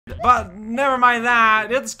But never mind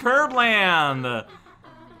that, it's Curbland!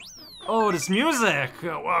 Oh, this music!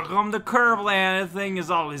 Welcome to Curbland, this thing is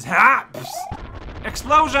always haps!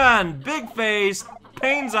 Explosion! Big face!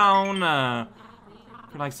 Pain zone!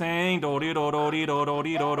 Like saying do do do do do do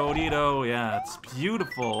do do do do. Yeah, it's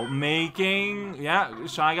beautiful. Making, yeah,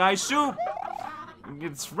 Shy Guy soup!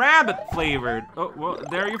 It's rabbit flavored. Oh, well,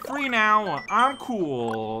 there you're free now. I'm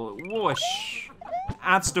cool. Whoosh.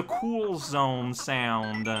 That's the cool zone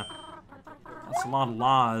sound. That's a lot of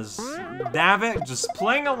laws. Davik just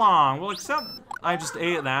playing along. Well, except I just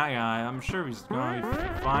ate that guy. I'm sure he's gonna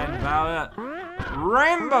be fine about it.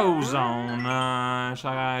 Rainbow Zone.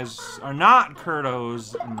 Shy Guys are not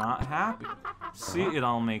Kurtos. Not happy. See, it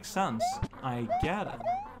all makes sense. I get it.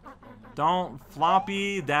 Don't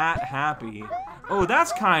floppy that happy. Oh,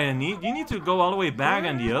 that's kind of neat. You need to go all the way back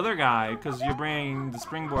on the other guy because you're bringing the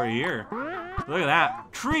springboard here. Look at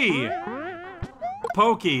that. Tree.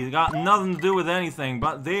 Pokey. Got nothing to do with anything,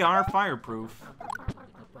 but they are fireproof.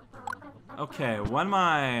 Okay, what am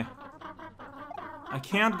I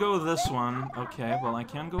can't go this one. Okay, well, I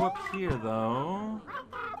can go up here, though.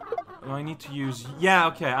 Oh, I need to use... Yeah,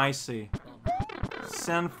 okay, I see.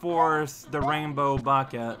 Send forth the rainbow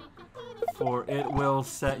bucket, for it will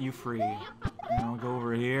set you free. And I'll go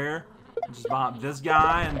over here. Just bop this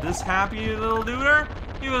guy and this happy little duder.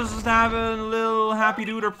 He was just having a little happy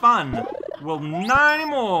duder fun. Well, not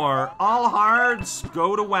anymore. All hearts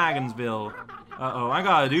go to Wagonsville. Uh-oh, I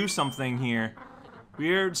gotta do something here.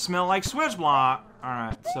 Weird smell like switch block.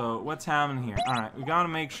 Alright, so what's happening here? Alright, we gotta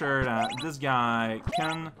make sure that this guy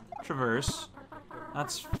can traverse.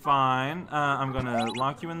 That's fine. I'm gonna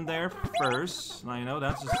lock you in there first. I know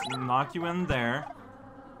that's just lock you in there.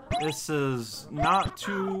 This is not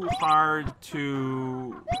too hard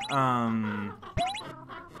to,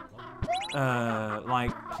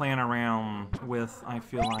 like, plan around with, I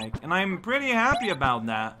feel like. And I'm pretty happy about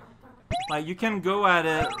that. Like, you can go at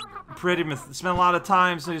it spend a lot of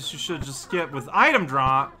time, so you should just skip with item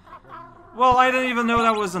drop. Well, I didn't even know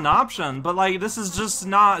that was an option, but, like, this is just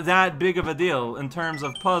not that big of a deal in terms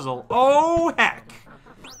of puzzle. Oh, heck!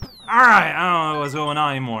 Alright, I don't know what's going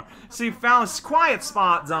on anymore. See, found this quiet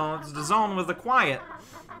spot zone. It's the zone with the quiet.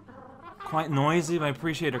 Quite noisy, but I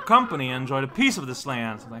appreciate her company and enjoy the peace of this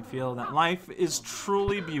land. And I feel that life is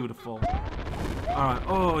truly beautiful. Alright,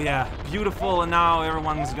 oh yeah, beautiful, and now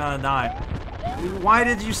everyone's gonna die. Why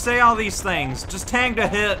did you say all these things? Just tank the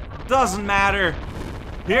hit, doesn't matter.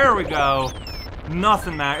 Here we go.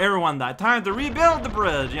 Nothing matters, everyone died. Time to rebuild the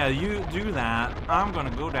bridge. Yeah, you do that. I'm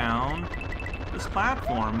gonna go down this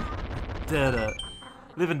platform. Did it.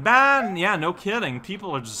 Living bad? Yeah, no kidding.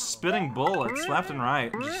 People are just spitting bullets left and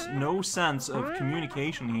right. Just no sense of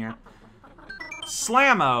communication here.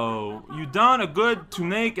 Slammo, you done a good to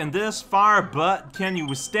make in this far, but can you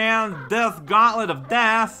withstand Death Gauntlet of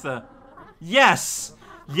Death? Yes!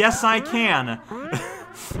 Yes, I can.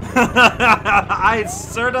 I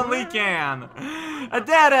certainly can. I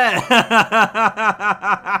did it!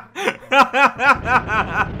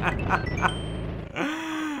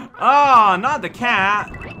 Oh, not the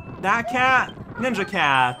cat. That cat? Ninja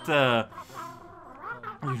cat.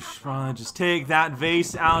 You should probably just take that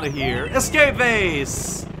vase out of here. Escape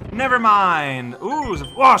vase! Never mind. Ooh,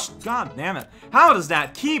 wash. God damn it. How does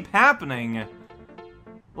that keep happening?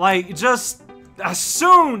 Like, just as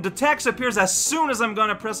soon, the text appears as soon as I'm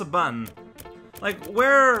gonna press a button. Like,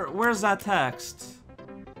 where's that text?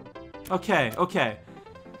 Okay, okay.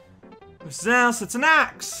 What's this? It's an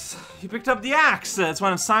axe! You picked up the axe! It's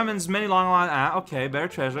one of Simon's many long okay, better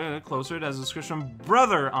treasure, closer, it has a description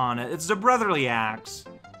brother on it. It's the brotherly axe.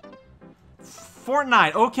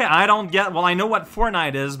 Fortnite, okay, I don't get, well, I know what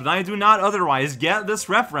Fortnite is, but I do not otherwise get this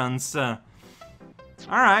reference.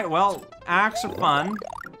 Alright, well, axe are fun.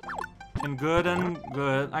 And good.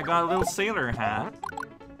 I got a little sailor hat.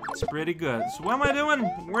 It's pretty good. So what am I doing?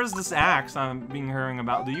 Where's this axe I'm being hearing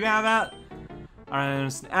about? Do you have that? Alright,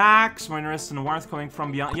 there's an axe. More interested in warmth coming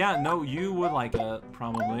from beyond. Yeah, no, you would like it,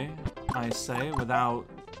 probably. I say, without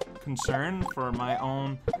concern for my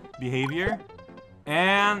own behavior.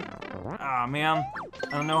 And, ah, man.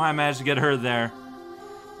 I don't know how I managed to get hurt there.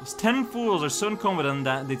 Those 10 fools are so incompetent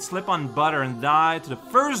that they'd slip on butter and die to the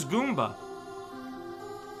first Goomba.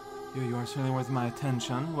 You are certainly worth my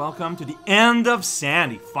attention. Welcome to the end of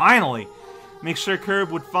Sandy. Finally! Make sure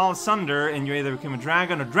Curb would fall asunder and you either become a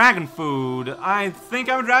dragon or dragon food. I think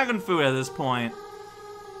I'm a dragon food at this point.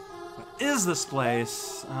 What is this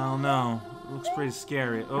place? I don't know. It looks pretty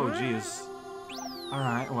scary. Oh, jeez.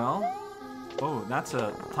 Alright, well. Oh, that's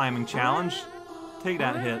a timing challenge. Take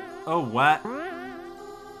that hit. Oh, what?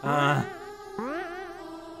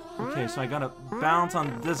 Okay, so I gotta bounce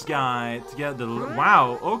on this guy to get the...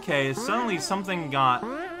 Wow, okay, suddenly something got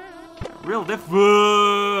real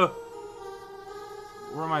Where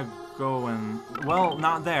am I going? Well,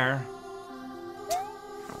 not there.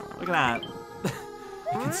 Look at that.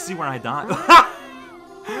 I can see where I died.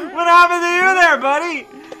 What happened to you there, buddy?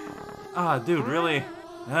 Ah, dude, really?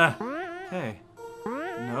 Okay.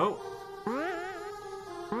 Nope.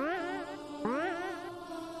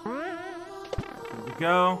 There we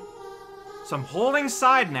go. So I'm holding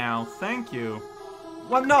side now. Thank you.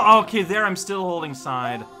 What? No. Okay, there I'm still holding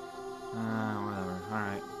side. Whatever.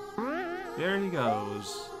 Alright. There he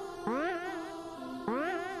goes.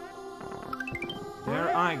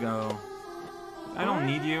 There I go. I don't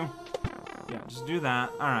need you. Yeah, just do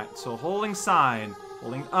that. Alright, so holding side.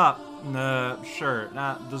 Holding up. No, sure.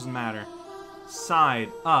 That doesn't matter.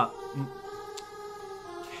 Side. Up.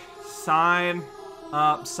 Side.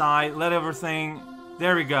 Up. Side. Let everything...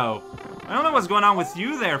 There we go. I don't know what's going on with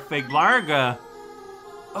you there, Fake Larga.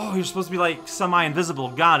 Oh, you're supposed to be like semi-invisible.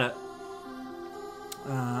 Got it.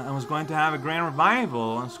 I was going to have a grand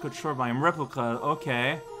revival. I was cut short by a replica.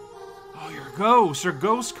 Okay. Oh, you're a ghost. You're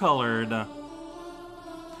ghost-colored.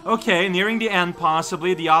 Okay, nearing the end,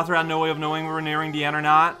 possibly. The author had no way of knowing we were nearing the end or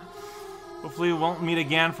not. Hopefully we won't meet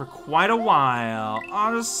again for quite a while.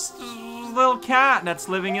 Oh, this little cat that's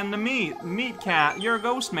living in the meat. Meat cat. You're a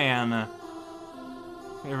ghost man.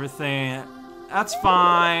 Everything. That's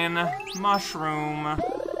fine. Mushroom.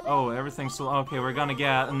 Oh, everything's still... Okay, we're gonna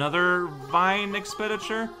get another vine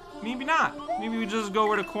expenditure? Maybe not. Maybe we just go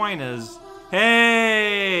where the coin is.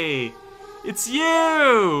 Hey! It's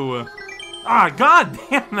you! Ah, god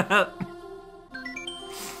damn it!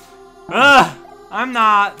 Ugh! I'm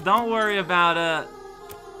not. Don't worry about it.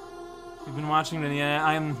 You've been watching the...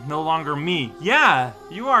 I am no longer me. Yeah!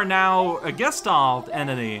 You are now a Gestalt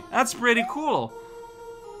entity. That's pretty cool.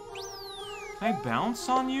 Can I bounce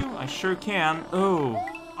on you? I sure can. Oh.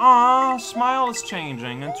 Aw, smile is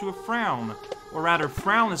changing into a frown. Or rather,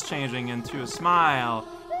 frown is changing into a smile.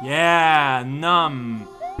 Yeah, numb.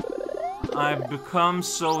 I've become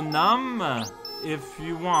so numb. If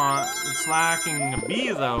you want. It's lacking a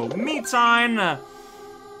B, though. Me time!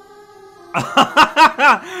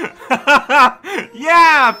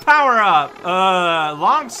 Yeah, power up!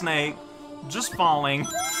 Long snake. Just falling.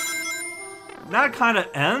 That kind of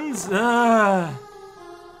ends?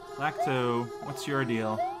 Lacto, what's your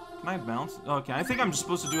deal? Can I bounce? Okay, I think I'm just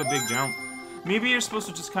supposed to do a big jump. Maybe you're supposed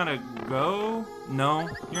to just kind of go? No,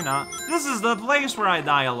 you're not. This is the place where I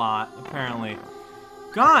die a lot, apparently.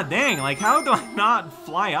 God dang, like how do I not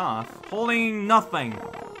fly off? Holding nothing.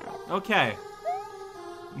 Okay.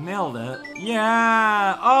 Nailed it.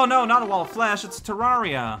 Yeah! Oh no, not a wall of flesh, it's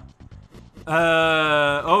Terraria.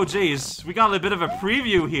 Oh jeez, we got a bit of a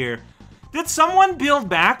preview here. Did someone build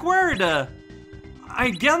backward?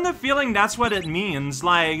 I get the feeling that's what it means.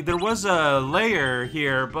 Like, there was a layer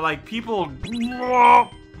here, but like, people... Wow,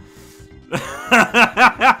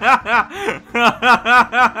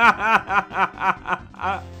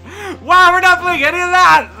 we're not playing any of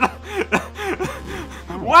that!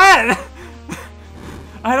 What?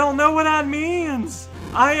 I don't know what that means.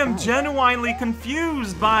 I am genuinely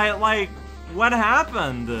confused by, like, what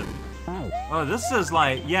happened. Oh, this is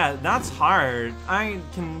like, yeah, that's hard. I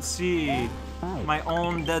can see my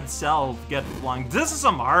own dead self get flung. This is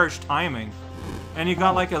some harsh timing. And you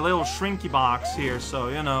got like a little shrinky box here, so,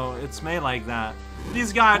 you know, it's made like that.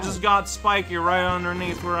 These guys just got spiky right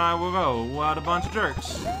underneath where I will go. What a bunch of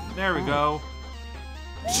jerks. There we go.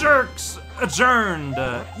 Jerks adjourned.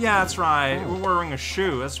 Yeah, that's right. We're wearing a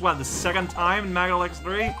shoe. That's what, the second time in Maggle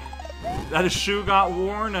X3 that a shoe got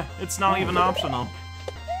worn? It's not even optional.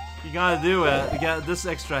 You gotta do it to get this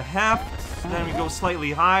extra heft. Then we go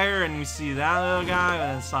slightly higher and we see that little guy.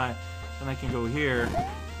 And then I can go here.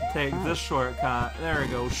 Take this shortcut. There we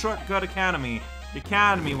go. Shortcut Academy. The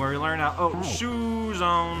academy where we learn how. Oh, shoe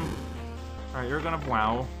zone. Alright, you're gonna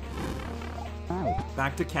wow.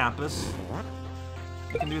 Back to campus.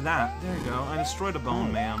 I can do that. There you go. I destroyed a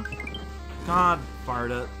bone, man. God,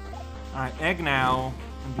 fart it. Alright, egg now.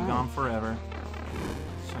 And be gone forever.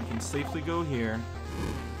 So I can safely go here.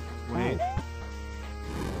 Wait.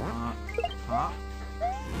 Pop.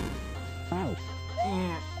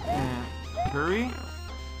 Hurry.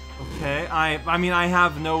 Okay, I mean, I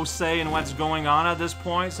have no say in what's going on at this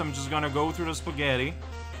point, so I'm just gonna go through the spaghetti.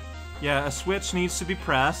 Yeah, a switch needs to be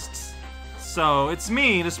pressed. So, it's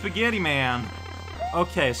me, the spaghetti man.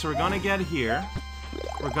 Okay, so we're gonna get here.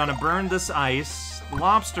 We're gonna burn this ice.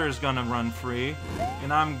 Lobster's gonna run free.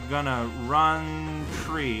 And I'm gonna run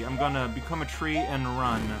tree. I'm gonna become a tree and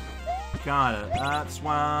run. Got it. That's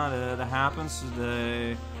what it happens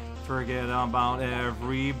today. Forget about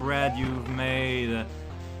every bread you've made.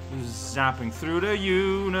 Zapping through the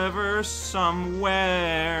universe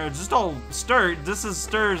somewhere. Just all Stir. This is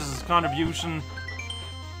Stir's contribution.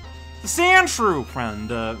 The sand shrew, friend.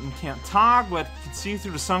 Can't talk, but can see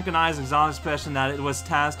through the sunken eyes and exhausted expression that it was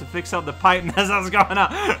tasked to fix up the pipe as I was going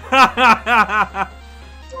up.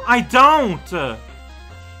 I don't! I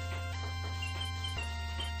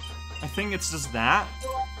think it's just that.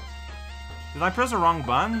 Did I press the wrong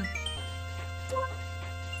button?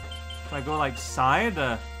 If I go like side,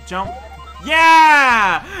 jump.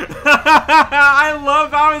 Yeah! I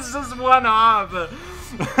love how it's just one off.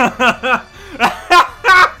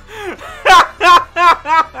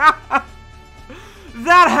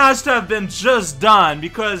 That has to have been just done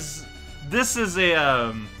because this is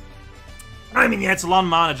a I mean, yeah, it's a long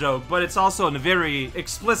mana joke, but it's also a very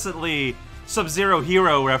explicitly Sub-Zero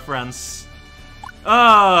Hero reference.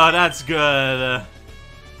 Oh, that's good.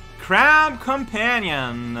 Crab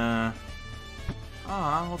Companion. Aw,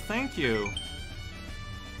 well, thank you.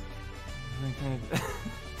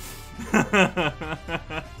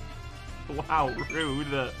 Wow,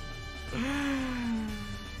 rude.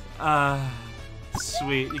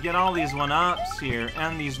 Sweet. You get all these one-ups here,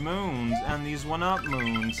 and these moons, and these one-up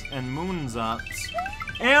moons, and moons-ups,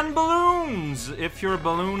 and balloons! If you're a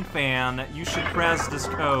balloon fan, you should press this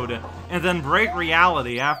code, and then break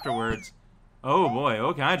reality afterwards. Oh boy,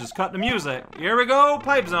 okay, I just cut the music. Here we go,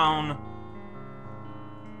 Pipe Zone!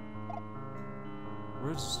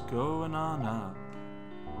 We're just going on up.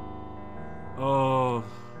 Oh.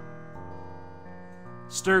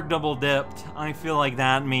 Sturg double dipped. I feel like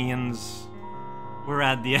that means we're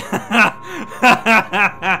at the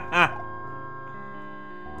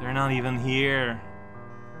They're not even here.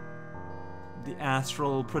 The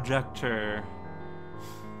astral projector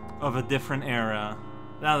of a different era.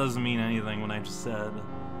 That doesn't mean anything what I just said.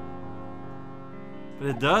 But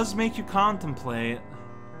it does make you contemplate.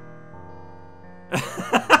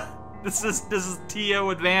 This is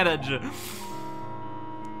TO advantage.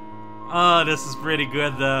 Oh, this is pretty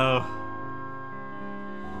good though.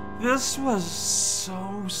 This was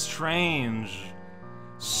so strange.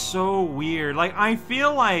 So weird. Like, I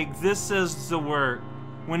feel like this is the work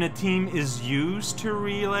when a team is used to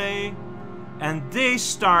Relay and they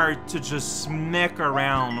start to just smack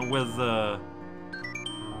around with the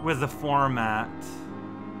format.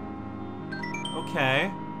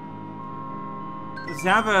 Okay. Does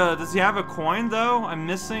he have a coin though? I'm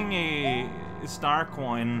missing a star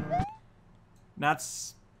coin.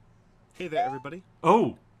 That's... Hey there, everybody.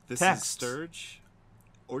 Oh, this text. is Sturge,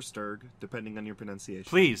 or Sturg, depending on your pronunciation.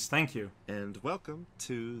 Please, thank you. And welcome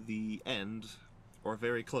to the end, or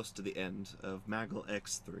very close to the end, of Maggle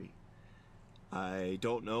X3. I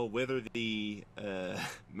don't know whether the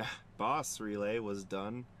boss relay was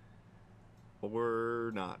done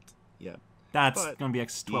or not yet. That's but gonna be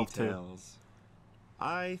X12 too. details.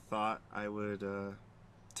 I thought I would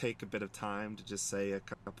take a bit of time to just say a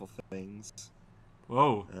couple things.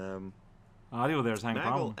 Whoa. Audio there's having a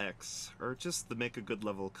problem. Maggle X, or just the Make a Good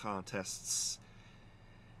Level contests,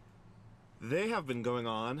 they have been going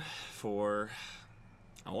on for,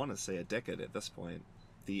 I want to say, a decade at this point.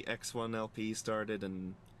 The X1 LP started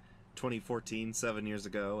in 2014, 7 years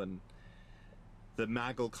ago, and the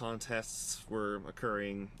Maggle contests were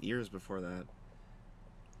occurring years before that.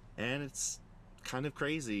 And it's kind of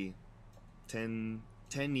crazy. 10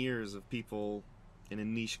 years of people in a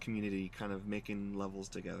niche community kind of making levels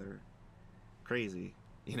together. Crazy,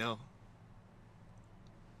 you know?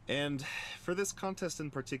 And for this contest in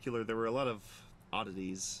particular, there were a lot of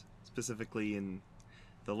oddities, specifically in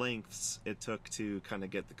the lengths it took to kind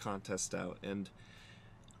of get the contest out. And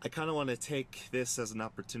I kind of want to take this as an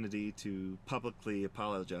opportunity to publicly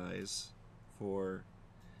apologize for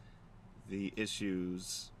the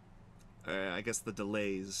issues, I guess the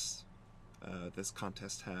delays this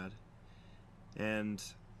contest had. And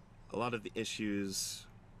a lot of the issues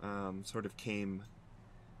sort of came,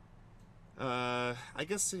 I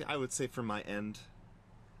guess I would say from my end.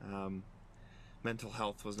 Mental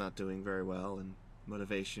health was not doing very well, and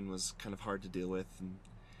motivation was kind of hard to deal with. And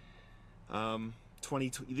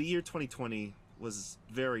the year 2020 was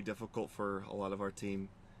very difficult for a lot of our team.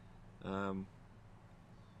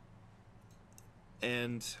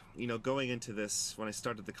 And, you know, going into this, when I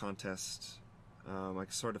started the contest, I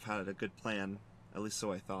sort of had a good plan, at least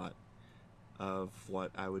so I thought, of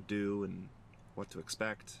what I would do and what to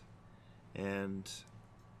expect. And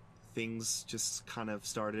things just kind of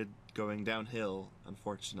started going downhill,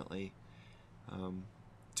 unfortunately.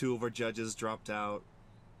 2 of our judges dropped out.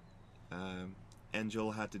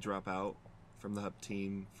 Angel had to drop out from the hub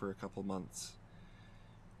team for a couple months.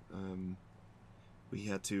 We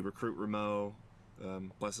had to recruit Remo,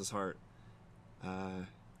 bless his heart.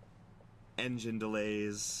 Engine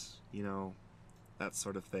delays, you know, that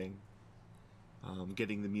sort of thing.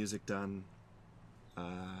 Getting the music done.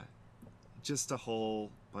 Just a whole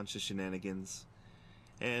bunch of shenanigans.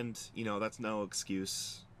 And, you know, that's no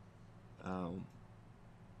excuse.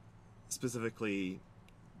 Specifically,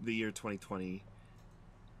 the year 2020.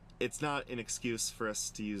 It's not an excuse for us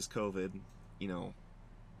to use COVID, you know,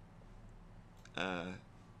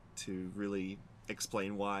 to really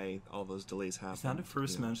explain why all those delays happened. Is that the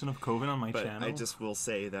first mention of COVID on my channel? But I just will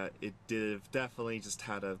say that it definitely just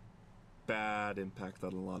had a bad impact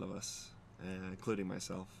on a lot of us, including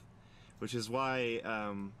myself, which is why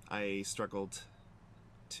I struggled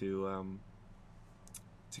to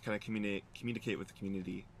kind of communicate with the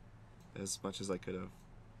community as much as I could have.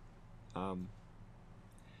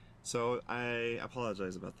 So I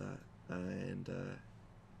apologize about that, and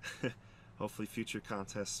hopefully future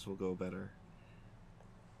contests will go better.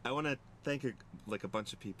 I want to thank a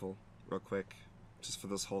bunch of people real quick just for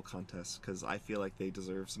this whole contest, because I feel like they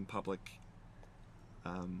deserve some public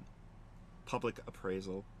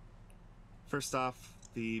appraisal. First off,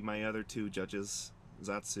 my other two judges,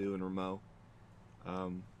 Zatsu and Remo,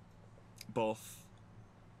 both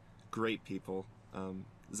great people.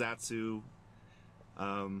 Zatsu,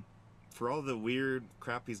 for all the weird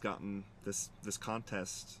crap he's gotten this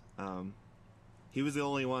contest, he was the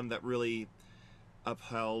only one that really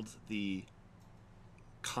upheld the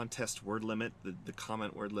contest word limit, the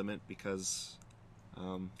comment word limit, because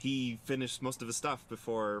he finished most of his stuff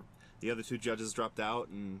before the other two judges dropped out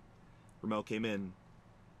and Remo came in.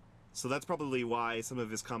 So that's probably why some of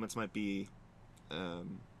his comments might be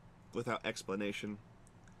without explanation.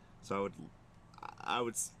 So I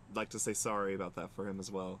would like to say sorry about that for him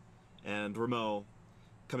as well. And Remo,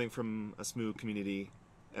 coming from a smooth community,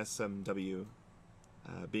 SMW,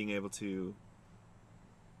 being able to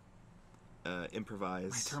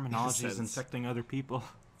improvise. My terminology is infecting other people.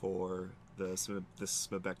 For this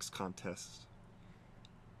SMBX contest.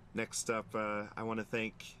 Next up, I want to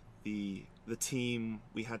thank the team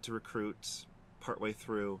we had to recruit partway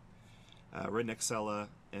through. Rednexella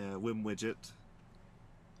and Wim Widget.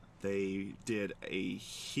 They did a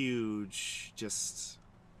huge,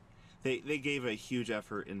 they gave a huge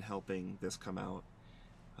effort in helping this come out,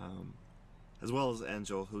 as well as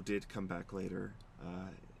Angel, who did come back later.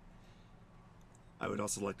 I would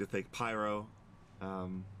also like to thank Pyro,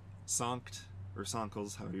 Sonkt, or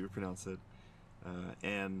Sonkles, however you pronounce it,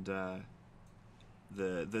 and the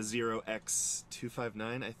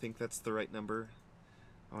 0x259, I think that's the right number.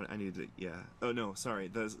 Oh, I need to, yeah. Oh no, sorry,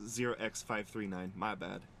 the 0x539, my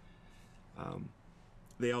bad.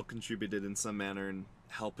 They all contributed in some manner in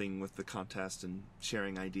helping with the contest and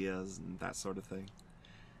sharing ideas and that sort of thing.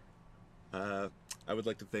 I would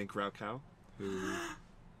like to thank Raocow, who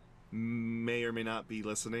may or may not be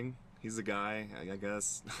listening. He's a guy, I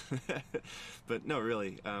guess. But no,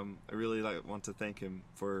 really, I really want to thank him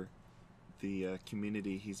for the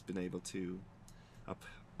community he's been able to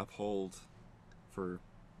uphold for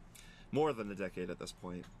more than a decade at this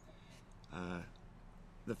point.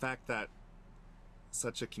 The fact that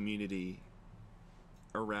such a community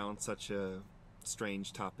around such a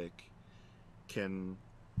strange topic can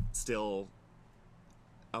still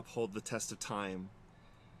uphold the test of time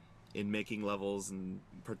in making levels and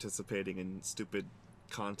participating in stupid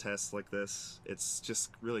contests like this, it's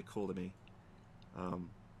just really cool to me.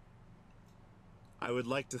 I would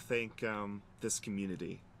like to thank this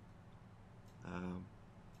community,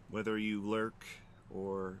 whether you lurk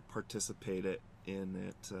or participate in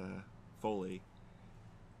it fully,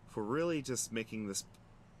 for really just making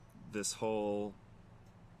this whole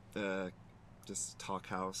just Talk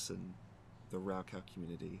House and the Raocow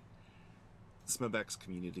community, SMBX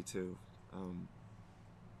community too,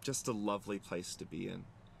 just a lovely place to be in,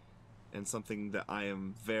 and something that I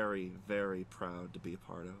am very, very proud to be a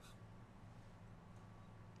part of.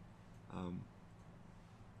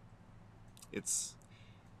 It's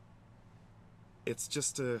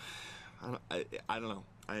just I don't know,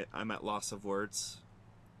 I'm at loss of words,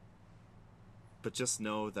 but just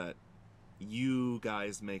know that you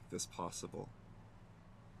guys make this possible.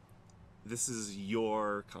 This is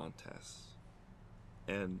your contest,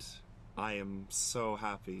 and I am so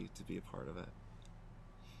happy to be a part of it.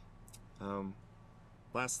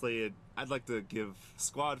 Lastly, I'd like to give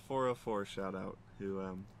Squad 404 a shout out, who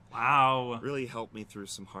wow, really helped me through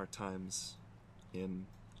some hard times in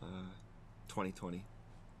 2020.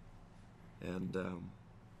 And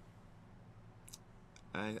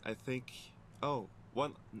I think,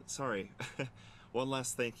 one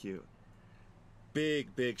last thank you.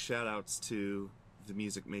 big shout outs to the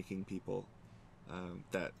music making people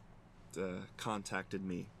that contacted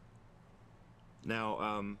me.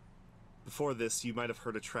 Now, before this, you might have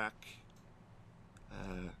heard a track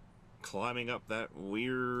climbing up that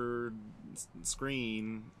weird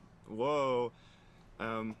screen. Whoa.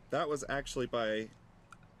 That was actually by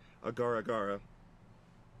Agara Gara,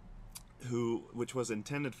 which was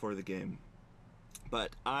intended for the game.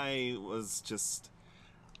 But I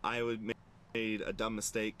made a dumb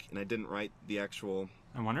mistake, and I didn't write the actual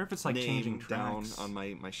I wonder if it's like changing down tracks. on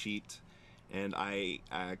my sheet, and I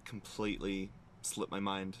completely slipped my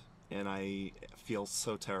mind, and I feel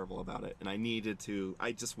so terrible about it. And I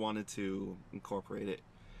just wanted to incorporate it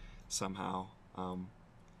somehow.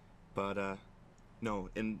 No,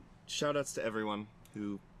 and shout outs to everyone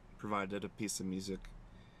who provided a piece of music.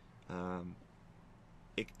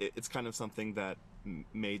 It's kind of something that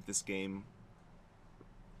made this game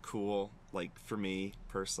cool, like for me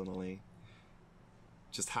personally.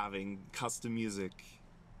 Just having custom music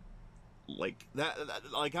like that,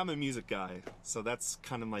 like I'm a music guy, so that's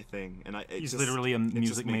kind of my thing, and He's literally a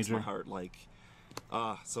music makes major. my heart like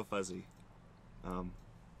so fuzzy.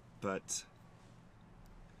 But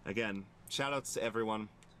again, shout outs to everyone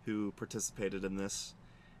who participated in this,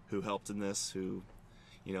 who helped in this, who,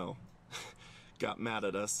 you know, got mad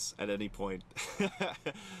at us at any point.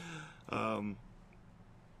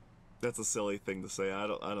 That's a silly thing to say. I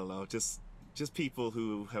don't know. Just people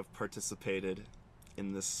who have participated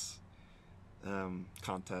in this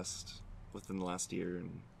contest within the last year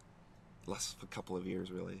and last couple of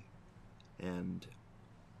years, really. And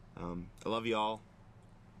I love you all.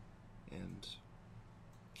 And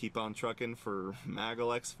keep on trucking for Maggle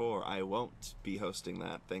X4. I won't be hosting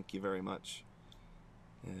that. Thank you very much.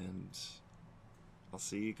 And I'll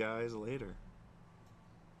see you guys later.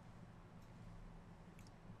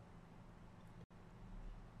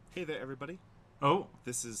 Hey there, everybody. Oh.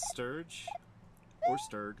 This is Sturge, or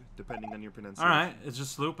Sturg, depending on your pronunciation. Alright, it's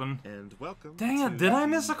just looping. And welcome. Dang it, did I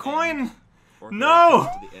miss a coin?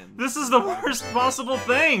 No! This is the worst possible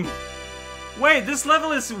thing! Wait, this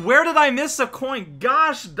level is... Where did I miss a coin?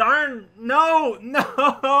 Gosh darn... No!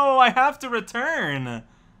 I have to return!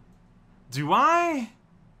 Do I?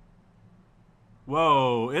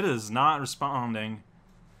 Whoa, it is not responding.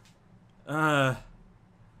 I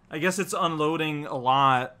guess it's unloading a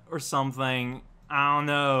lot or something. I don't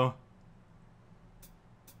know.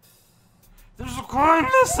 There's a coin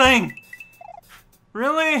missing!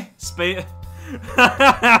 Really?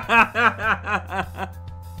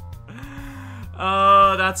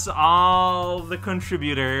 Oh, that's all the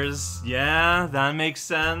contributors. Yeah, that makes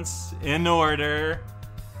sense. In order.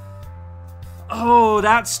 Oh,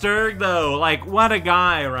 that Sturg though. Like, what a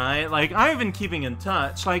guy, right? Like, I've been keeping in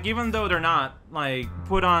touch. Like, even though they're not, like,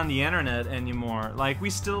 put on the internet anymore. Like, we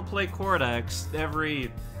still play Cortex every...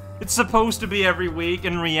 It's supposed to be every week.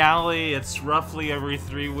 In reality, it's roughly every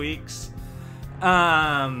 3 weeks.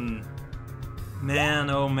 Man,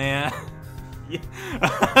 oh man.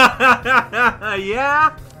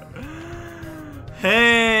 Yeah.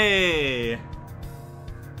 Hey.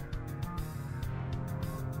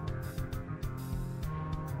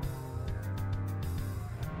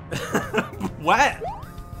 What?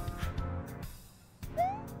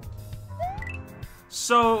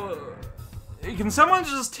 So, can someone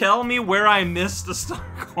just tell me where I missed the star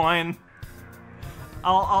coin?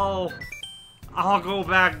 I'll go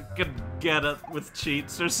back and get it with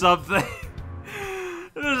cheats or something.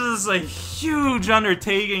 This is a huge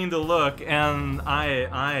undertaking to look, and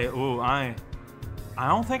I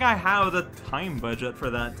don't think I have the time budget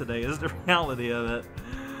for that today, is the reality of it.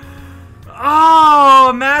 Oh,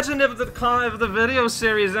 imagine if the video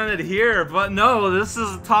series ended here, but no, this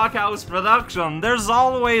is a Talkhouse production. There's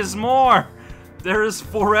always more. There is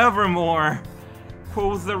forever more.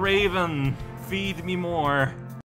 Quoth the raven, feed me more.